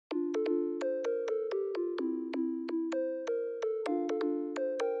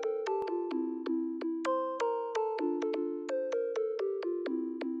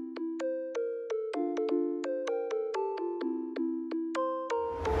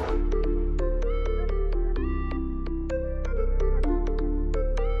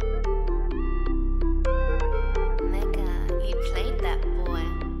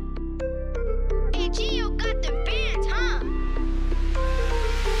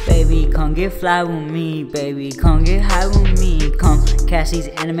Baby, come get fly with me, baby, come get high with me. Come catch these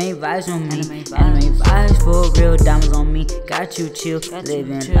anime vibes on me. Anime vibes for real, diamonds on me. Got you chill,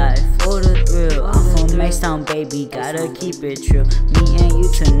 living life for the thrill. I'm from Macedown, baby, gotta keep it true. Me and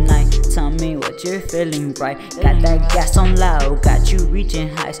you tonight, tell me what you're feeling right. Got that gas on loud, got you reaching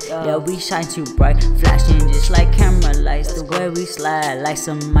heights. Yeah, we shine too bright, flashing just like camera lights. The way we slide like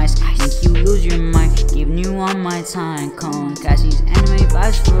some mice, make you lose your mind, giving you all my time. Come catch these anime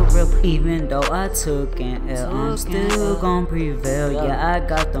vibes for real. Even though I took an L, I'm still gon' prevail. Yeah, I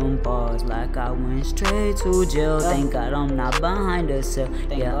got them balls like I went straight to jail. Thank God I'm not behind the cell.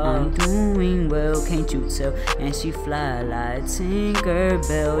 Yeah, I'm doing well, can't you tell? And she fly like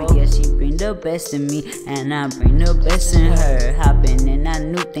Tinkerbell. Yeah, she bring the best in me, and I bring the best in her. Hopping in that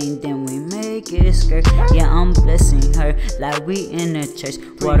new thing, then we make it skirt. Yeah, I'm blessing her like we in the church.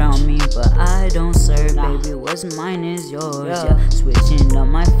 What I mean, but I don't serve. Baby, what's mine is yours. Yeah, switching up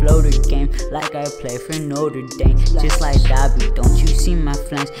my floater game like I play for Notre Dame. Just like Dobby, don't you see my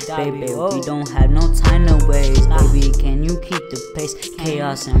flanks? Baby, we don't have no time to waste. Baby, can you keep the pace?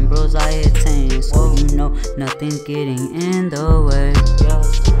 Chaos and bros I attain, so you know nothing's getting in the way.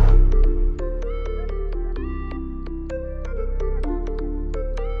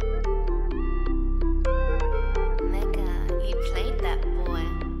 You played that boy.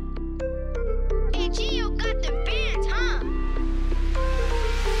 Hey, Geo got the bands, huh?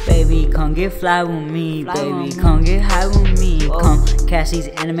 Baby, come get fly with me, baby, come get high with me. Come catch these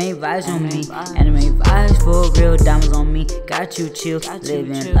anime vibes on me. Anime vibes for real, diamonds on me. Got you chill,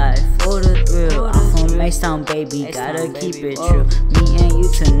 living life for the thrill. I'm from Macedown, baby, gotta keep it true. Me and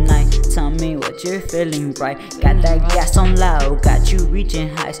you tonight, tell me what you're feeling right. Got that gas on loud, got you reaching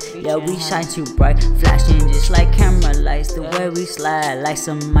heights. Yeah, we shine too bright, flashing just like camera lights. The way we slide like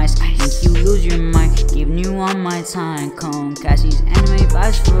some mice, make you lose your mind, giving you all my time. Come catch these anime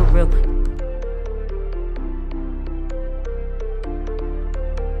vibes for real.